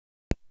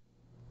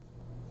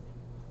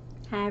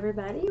Hi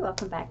everybody,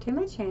 welcome back to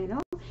my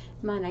channel.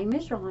 My name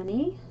is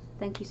Ronni.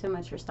 Thank you so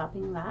much for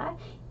stopping by.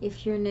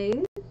 If you're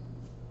new,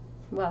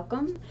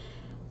 welcome.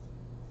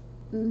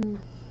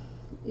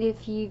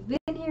 If you've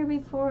been here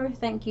before,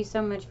 thank you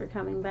so much for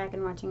coming back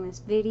and watching this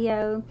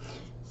video.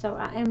 So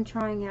I am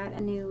trying out a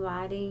new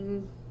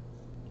lighting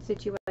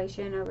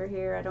situation over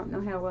here. I don't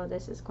know how well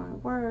this is going to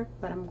work,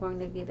 but I'm going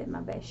to give it my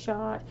best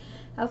shot.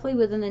 Hopefully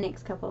within the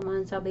next couple of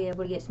months I'll be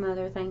able to get some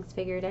other things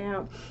figured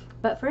out.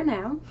 But for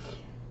now,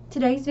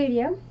 today's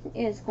video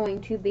is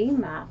going to be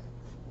my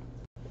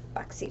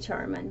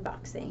Boxycharm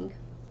unboxing.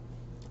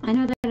 I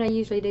know that I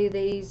usually do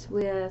these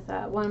with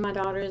one of my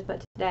daughters,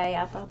 but today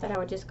I thought that I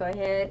would just go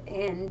ahead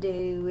and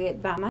do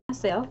it by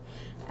myself.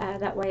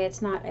 That way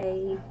it's not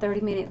a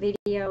 30-minute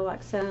video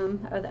like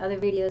some of the other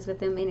videos with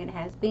them, and it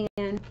has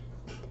been.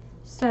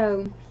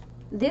 So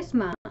this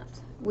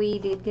month we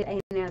did get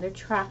another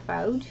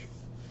trifold.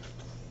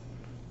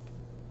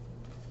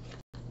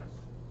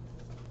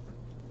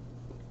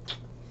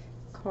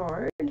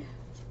 Card. Okay,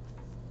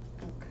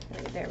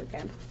 there we go.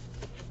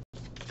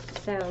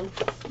 So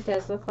it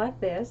does look like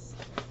this.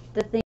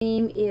 The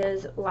theme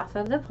is Life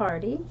of the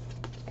Party,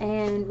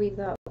 and we've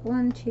got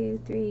 1, 2,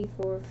 3,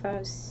 4,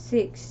 5,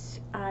 6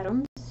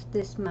 items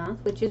this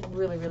month, which is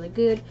really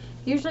good.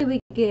 Usually we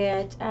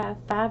get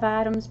 5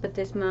 items, but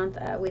this month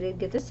we did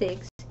get the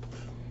 6,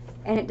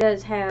 and it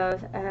does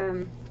have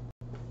a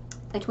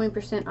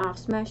 20%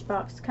 off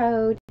Smashbox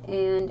code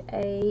and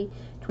a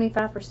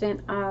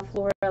 25% off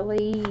Laura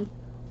Lee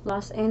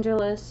Los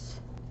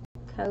Angeles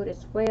code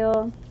as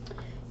well.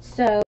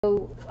 So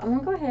I'm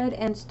gonna go ahead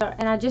and start,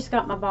 and I just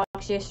got my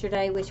box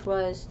yesterday, which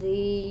was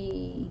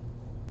the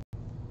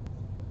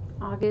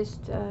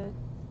August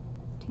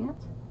 10th.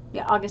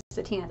 Yeah, August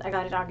the 10th. I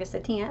got it August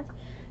the 10th.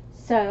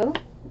 So,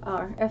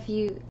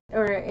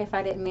 if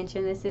I didn't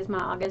mention, this is my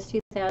August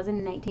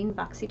 2018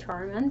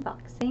 Boxycharm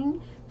unboxing.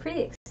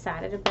 Pretty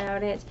excited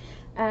about it.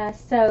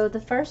 So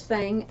the first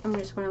thing, I'm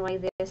just going to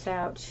lay this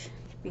out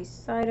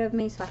beside of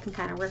me so I can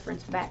kind of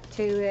reference back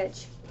to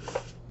it.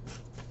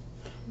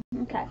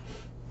 Okay,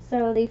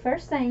 so the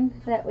first thing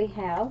that we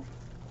have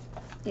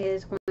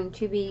is going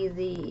to be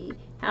the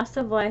House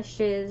of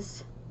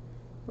Lashes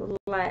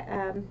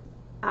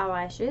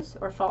eyelashes,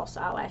 or false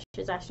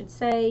eyelashes I should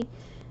say.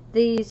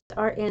 These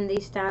are in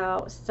the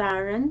style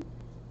Siren,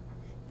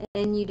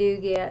 and you do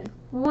get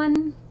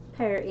 1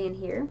 pair in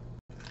here.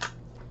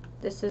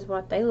 This is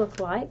what they look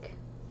like.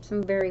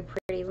 Some very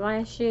pretty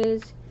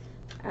lashes.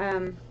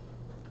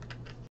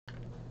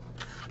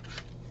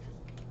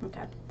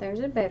 Okay, there's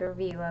a better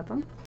view of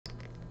them.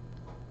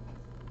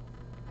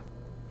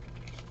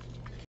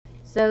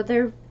 So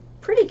they're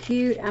pretty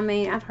cute. I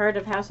mean, I've heard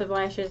of House of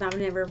Lashes. I've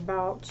never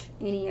bought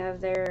any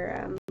of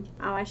their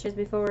eyelashes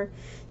before.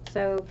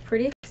 So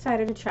pretty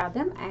excited to try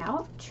them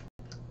out.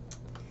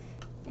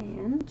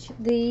 And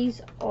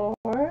these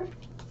are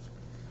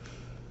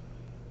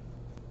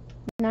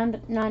 $9 to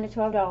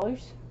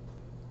 $12.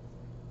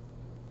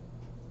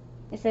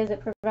 It says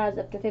it provides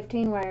up to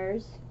 15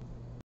 wears.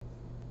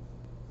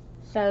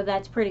 So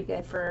that's pretty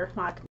good for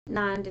like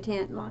 $9 to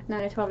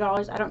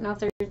 $12. I don't know if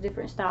there's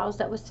different styles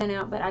that was sent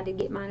out, but I did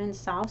get mine in the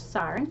style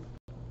Siren.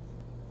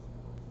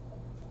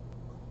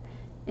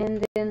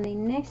 And then the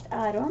next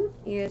item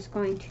is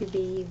going to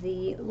be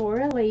the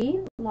Laura Lee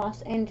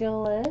Los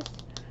Angeles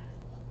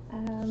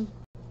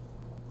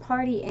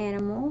Party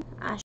Animal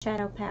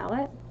eyeshadow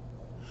palette.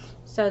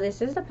 So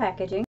this is the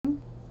packaging,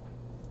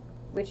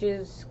 which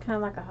is kind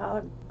of like a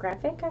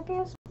holographic, I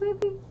guess,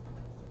 maybe.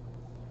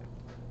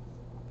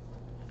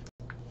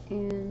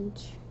 And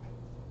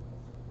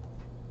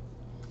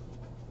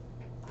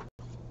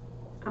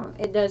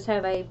it does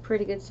have a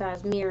pretty good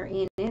size mirror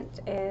in it,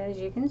 as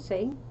you can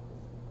see.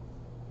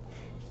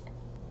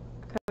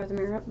 Cover the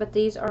mirror up, but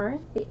these are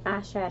the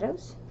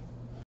eyeshadows.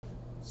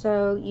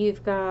 So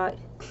you've got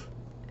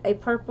a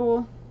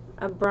purple,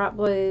 a bright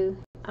blue,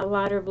 a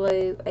lighter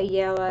blue, a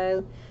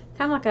yellow,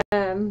 kind of like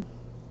a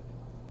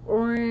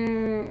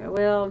orange.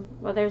 Well,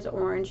 there's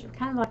orange,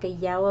 kind of like a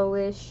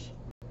yellowish.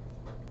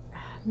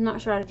 I'm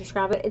not sure how to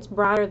describe it. It's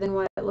brighter than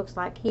what it looks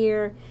like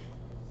here,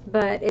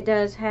 but it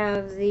does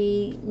have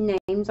the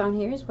names on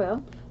here as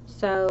well.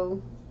 So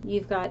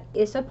you've got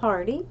It's a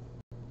Party,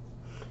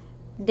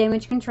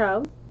 Damage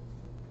Control,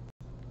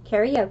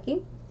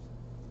 Karaoke,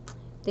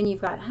 then you've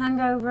got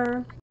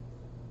Hungover,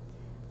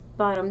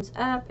 Bottoms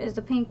Up is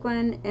the pink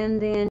one, and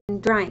then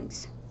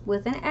Drinks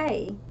with an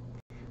A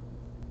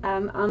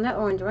on the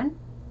orange one.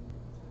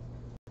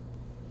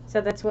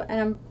 So that's what,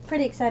 and I'm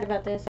pretty excited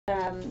about this.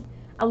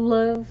 I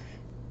love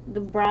the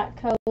bright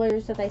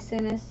colors that they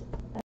sent us.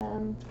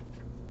 I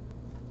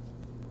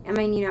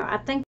mean, you know, I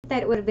think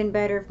that it would have been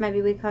better if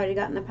maybe we could have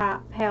gotten the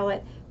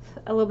palette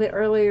a little bit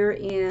earlier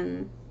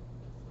in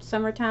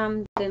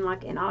summertime than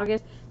like in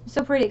August. I'm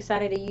still pretty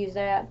excited to use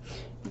that.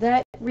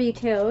 That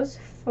retails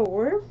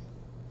for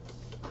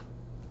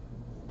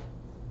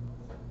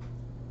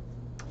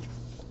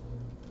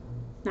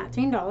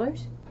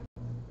 $19.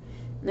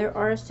 There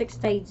are 6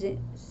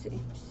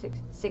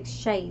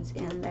 shades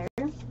in there.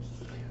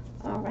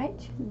 Alright,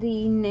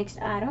 the next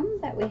item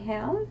that we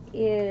have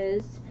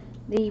is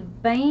the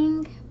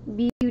Bang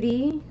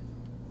Beauty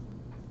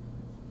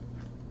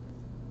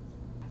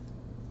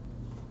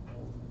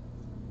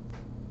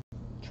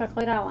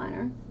chocolate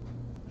eyeliner.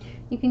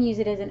 You can use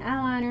it as an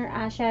eyeliner,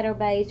 eyeshadow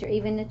base, or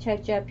even to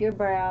touch up your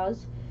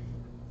brows.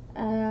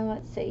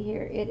 Let's see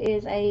here. It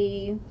is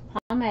a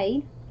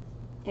pomade,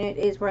 and it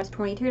is worth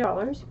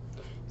 $22.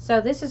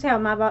 So this is how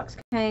my box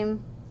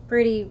came,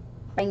 pretty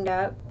banged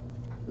up,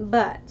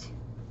 but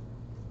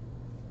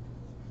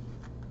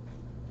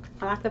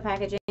I like the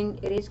packaging.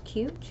 It is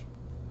cute.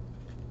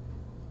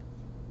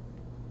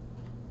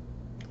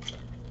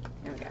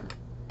 There we go.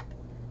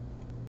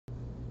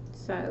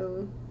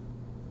 So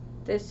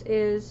this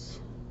is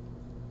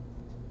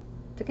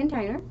the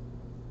container.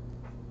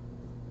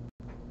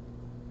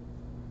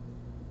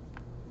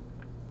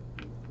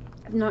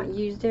 I've not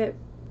used it.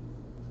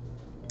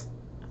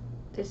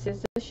 This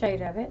is the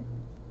shade of it.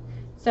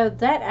 So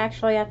that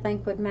actually I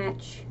think would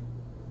match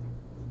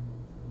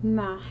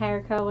my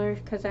hair color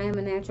because I am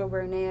a natural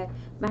brunette.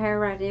 My hair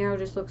right now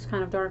just looks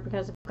kind of dark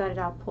because I've got it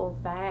all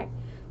pulled back.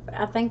 But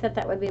I think that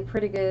that would be a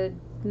pretty good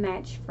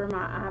match for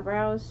my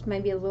eyebrows.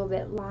 Maybe a little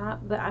bit light,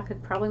 but I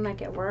could probably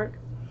make it work.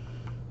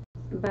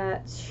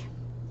 But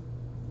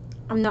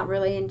I'm not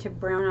really into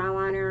brown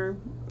eyeliner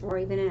or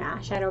even an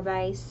eyeshadow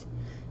base.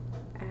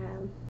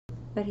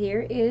 But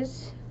here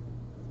is,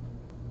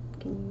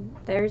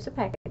 there's the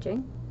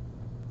packaging.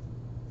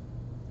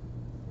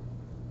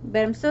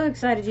 But I'm so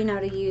excited, you know,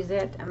 to use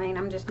it. I mean,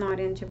 I'm just not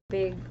a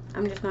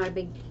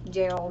big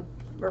gel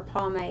or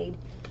pomade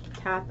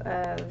type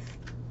of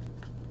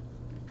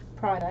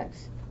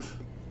products.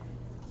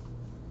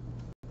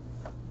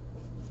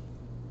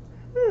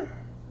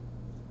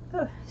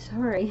 Oh,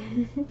 sorry.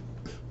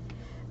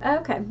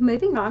 Okay,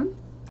 moving on.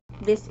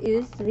 This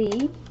is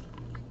the,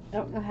 I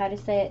don't know how to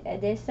say it,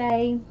 they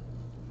say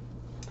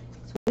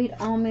Sweet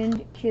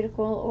Almond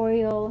Cuticle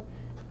Oil.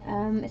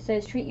 It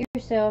says treat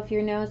yourself,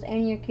 your nose,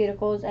 and your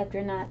cuticles after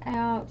a night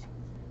out.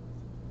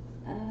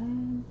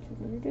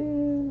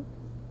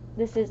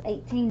 This is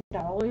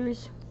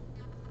 $18.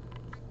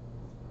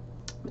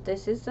 But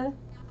this is the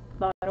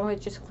bottle.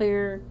 It's just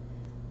clear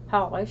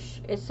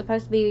polish. It's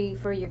supposed to be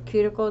for your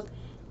cuticles.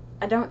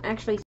 I don't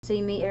actually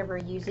see me ever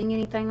using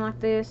anything like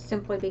this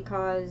simply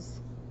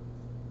because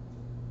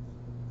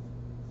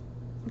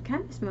it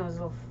kind of smells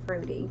a little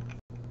fruity.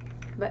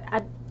 But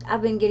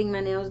I've been getting my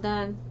nails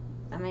done.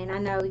 I mean, I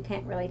know you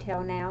can't really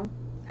tell now.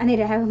 I need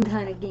to have them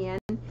done again.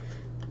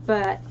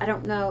 But I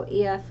don't know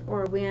if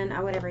or when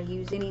I would ever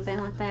use anything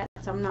like that.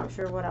 So I'm not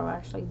sure what I'll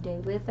actually do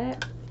with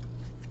it.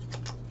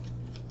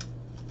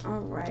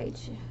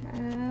 Alright.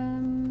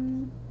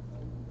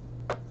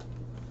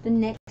 The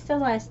next to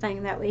last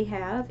thing that we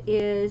have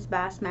is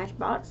by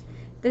Smashbox.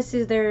 This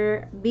is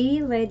their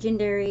Be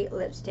Legendary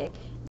lipstick.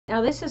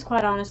 Now this is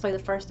quite honestly the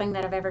first thing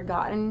that I've ever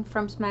gotten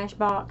from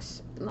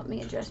Smashbox. Let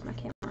me adjust my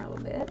camera a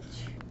little bit.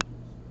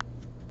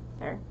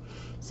 There.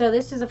 So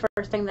this is the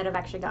first thing that I've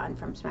actually gotten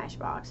from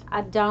Smashbox.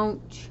 I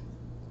don't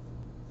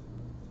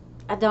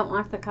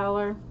like the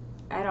color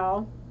at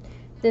all.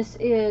 This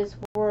is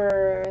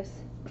worth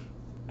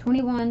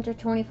 $21 to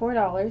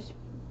 $24.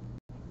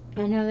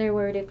 I know there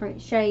were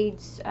different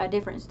shades,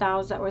 different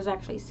styles that was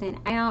actually sent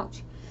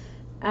out.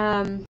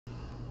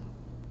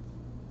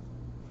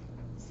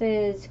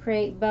 Says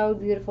create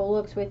bold, beautiful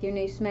looks with your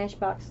new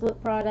Smashbox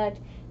lip product.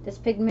 This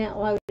pigment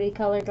loaded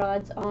color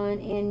glides on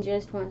in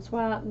just one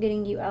swipe,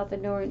 getting you out the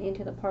door and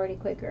into the party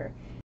quicker.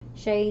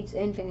 Shades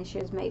and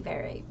finishes may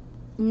vary.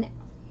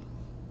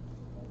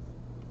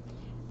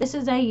 This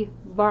is a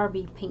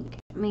Barbie pink.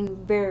 I mean,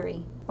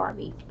 very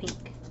Barbie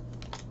pink.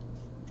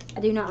 I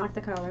do not like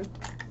the color.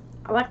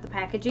 I like the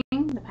packaging.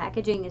 The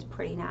packaging is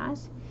pretty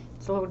nice.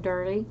 It's a little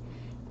dirty.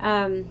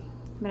 But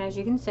as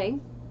you can see,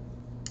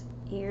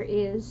 here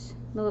is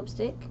the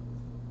lipstick.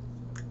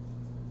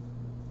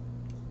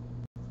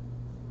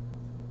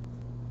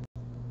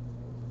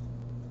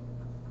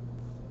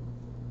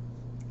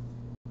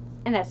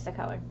 And that's the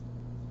color.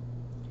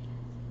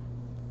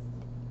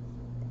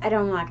 I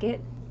don't like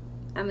it.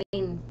 I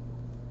mean,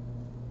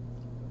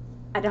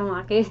 I don't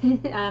like it.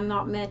 I'm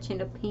not much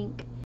into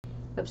pink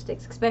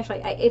lipsticks,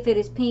 especially if it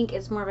is pink.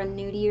 It's more of a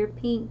nudier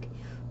pink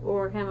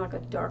or kind of like a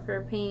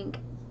darker pink.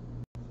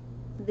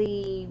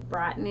 The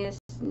brightness,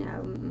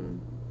 no.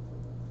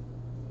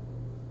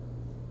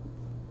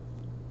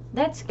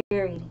 That's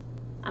scary.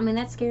 I mean,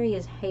 that's scary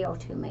as hell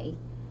to me.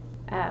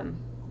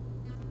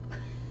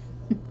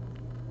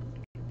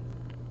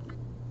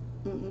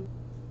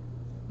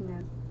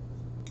 No.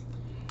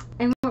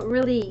 And what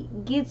really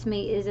gets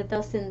me is that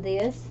they'll send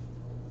this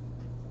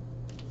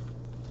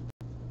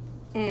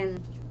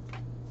and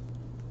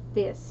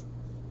this.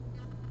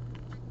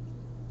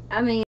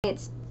 I mean,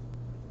 it's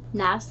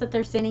nice that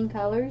they're sending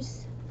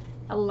colors.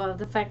 I love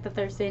the fact that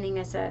they're sending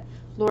us a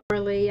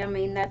Laura Lee. I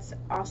mean, that's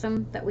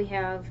awesome that we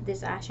have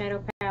this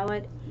eyeshadow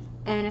palette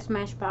and a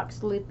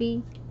Smashbox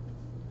lippy.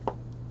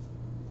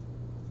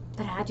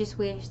 But I just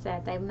wish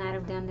that they might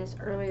have done this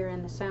earlier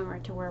in the summer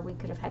to where we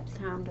could have had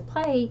time to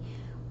play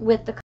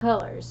with the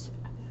colors.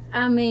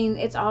 I mean,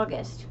 it's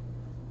August.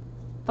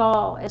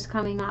 Fall is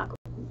coming up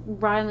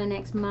right in the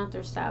next month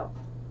or so.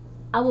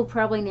 I will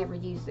probably never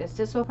use this.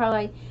 This will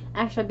probably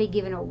actually be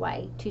given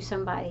away to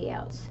somebody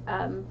else.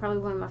 Probably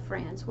one of my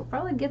friends will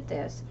probably get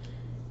this.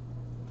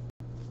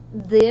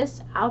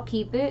 This, I'll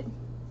keep it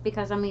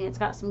because, I mean, it's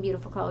got some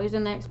beautiful colors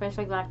in there,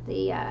 especially like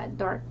the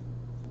dark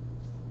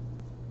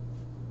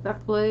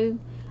blue.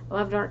 I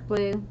love dark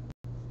blue.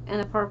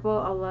 And the purple,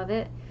 I love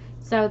it.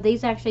 So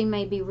these actually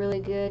may be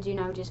really good, you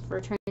know, just for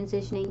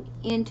transitioning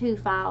into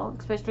fall,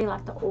 especially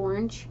like the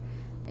orange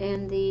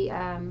and the,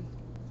 and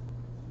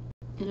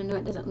I know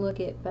it doesn't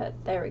look it, but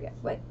there we go.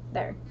 Wait,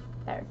 there.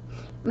 I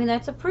mean,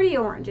 that's a pretty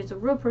orange. It's a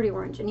real pretty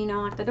orange. And, you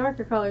know, like the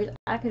darker colors,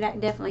 I could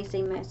definitely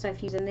see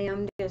myself using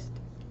them. Just,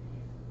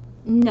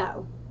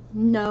 no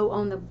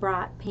on the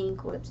bright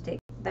pink lipstick.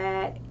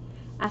 That,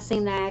 I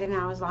seen that and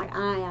I was like,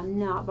 I am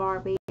not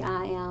Barbie.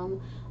 I am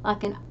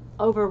like an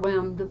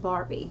overwhelmed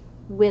Barbie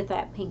with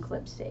that pink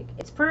lipstick.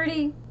 It's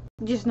pretty,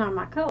 just not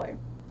my color.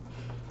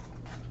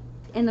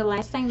 And the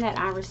last thing that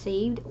I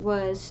received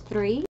was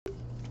 3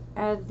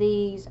 of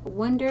these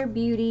Wonder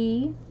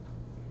Beauty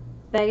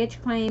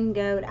Baggage Claim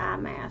Gold Eye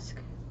Mask.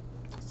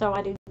 So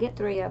I do get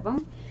 3 of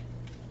them.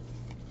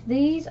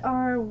 These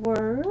are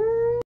worth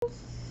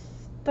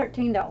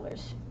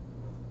 $13.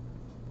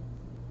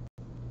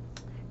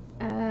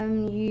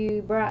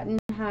 You brighten,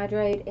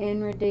 hydrate,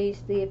 and reduce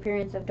the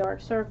appearance of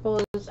dark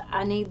circles.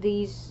 I need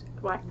these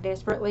like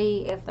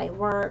desperately. If they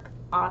work,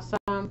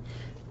 awesome.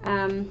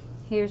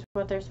 Here's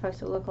what they're supposed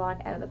to look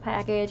like out of the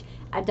package.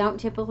 I don't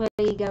typically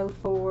go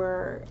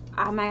for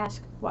eye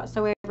mask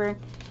whatsoever,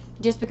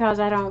 just because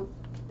I don't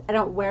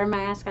wear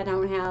masks. I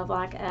don't have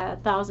like a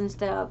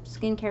 1,000-step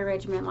skincare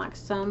regimen like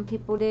some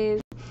people do.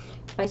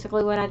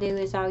 Basically what I do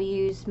is I'll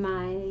use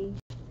my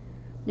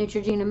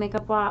Neutrogena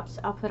makeup wipes.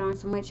 I'll put on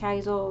some witch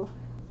hazel.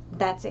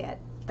 That's it.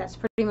 That's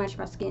pretty much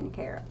my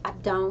skincare. I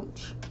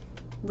don't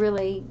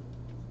really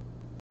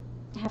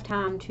have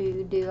time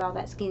to do all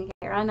that skincare.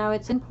 I know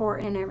it's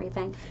important and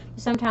everything,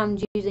 but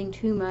sometimes using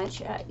too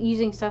much,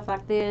 using stuff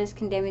like this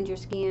can damage your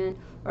skin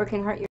or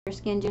can hurt your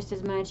skin just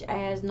as much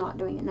as not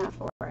doing enough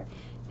for it.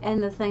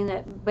 And the thing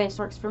that best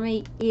works for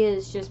me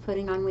is just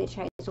putting on witch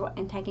hazel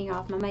and taking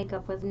off my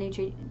makeup with the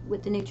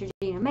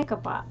Neutrogena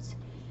makeup wipes.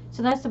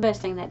 So that's the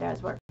best thing that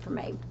does work for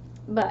me.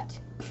 But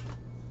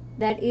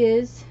that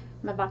is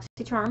my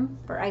Boxycharm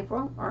for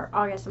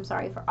August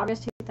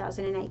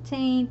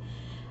 2018.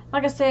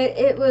 Like I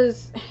said,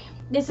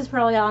 this is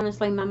probably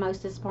honestly my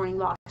most disappointing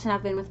box, and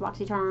I've been with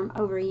Boxycharm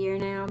over a year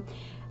now.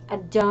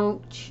 I'm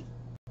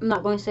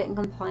not going to sit and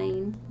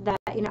complain that,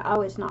 you know,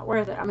 oh, it's not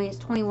worth it. I mean, it's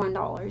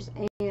 $21,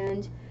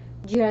 and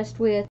just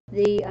with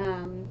the, you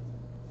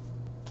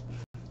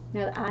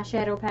know, the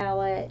eyeshadow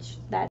palette,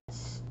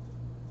 that's,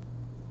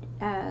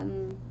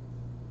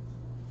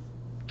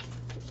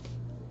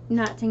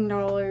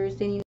 $19.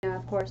 Then, you know,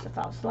 of course, the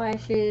false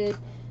lashes.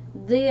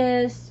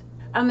 This,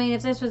 I mean,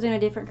 if this was in a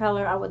different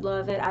color, I would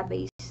love it. I'd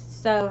be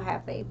so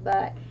happy.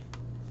 But,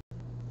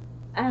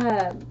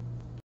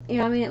 you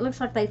know, I mean, it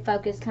looks like they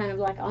focused kind of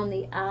like on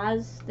the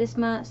eyes this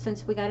month,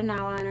 since we got an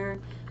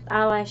eyeliner, the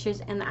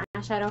eyelashes, and the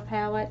eyeshadow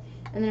palette.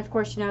 And then, of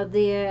course, you know,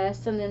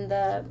 this, and then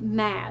the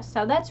mask.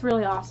 So that's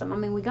really awesome. I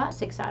mean, we got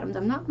 6 items.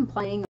 I'm not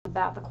complaining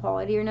about the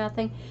quality or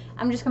nothing.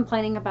 I'm just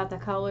complaining about the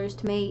colors.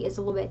 To me, it's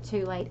a little bit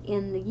too late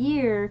in the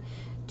year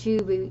to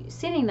be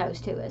sending those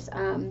to us.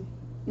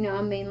 You know,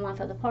 I mean, Life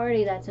of the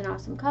Party, that's an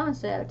awesome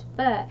concept.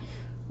 But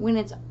when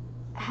it's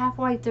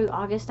halfway through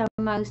August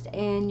almost,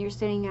 and you're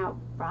sending out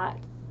bright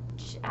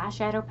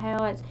eyeshadow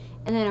palettes,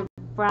 and then a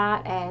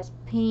bright as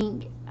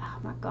pink, oh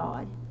my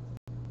god,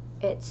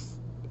 it's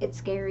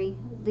scary.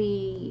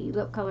 The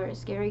lip color is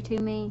scary to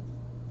me,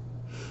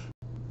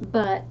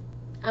 but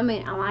I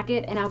mean, I like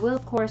it, and I will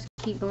of course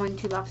keep going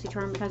to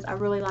Boxycharm because I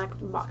really like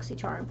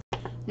Boxycharm.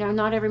 Now,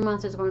 not every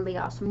month is going to be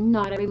awesome.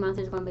 Not every month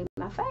is going to be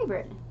my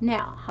favorite.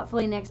 Now,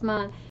 hopefully next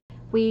month,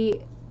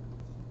 we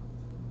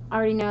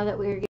already know that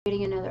we're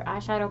getting another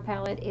eyeshadow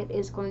palette. It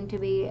is going to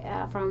be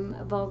from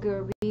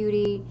Vulgar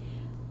Beauty.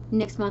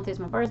 Next month is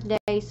my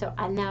birthday, so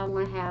I now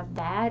want to have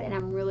that, and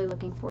I'm really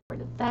looking forward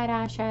to that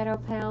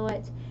eyeshadow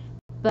palette.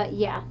 But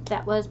yeah,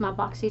 that was my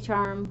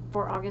Boxycharm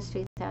for August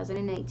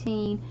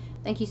 2018.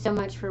 Thank you so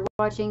much for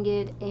watching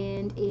it,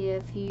 and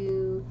if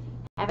you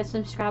haven't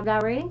subscribed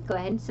already, go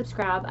ahead and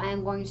subscribe. I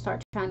am going to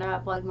start trying to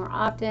upload more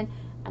often.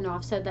 I know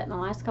I've said that in the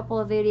last couple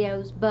of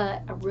videos,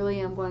 but I really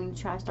am going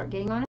to try to start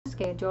getting on a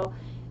schedule.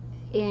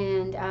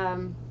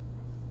 And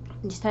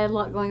just had a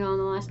lot going on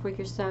the last week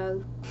or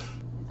so.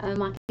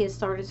 My kids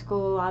started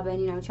school. I've been,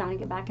 you know, trying to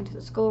get back into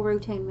the school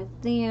routine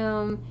with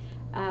them.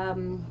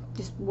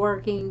 Just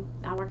working.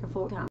 I work a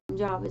full-time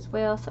job as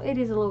well, so it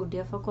is a little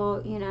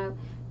difficult, you know,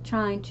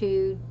 trying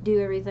to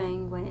do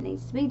everything when it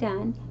needs to be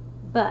done.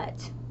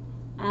 But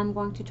I'm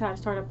going to try to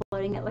start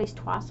uploading at least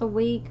twice a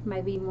week,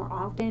 maybe more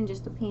often,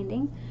 just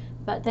depending.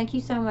 But thank you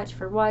so much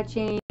for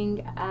watching.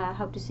 I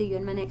hope to see you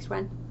in my next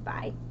one.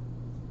 Bye.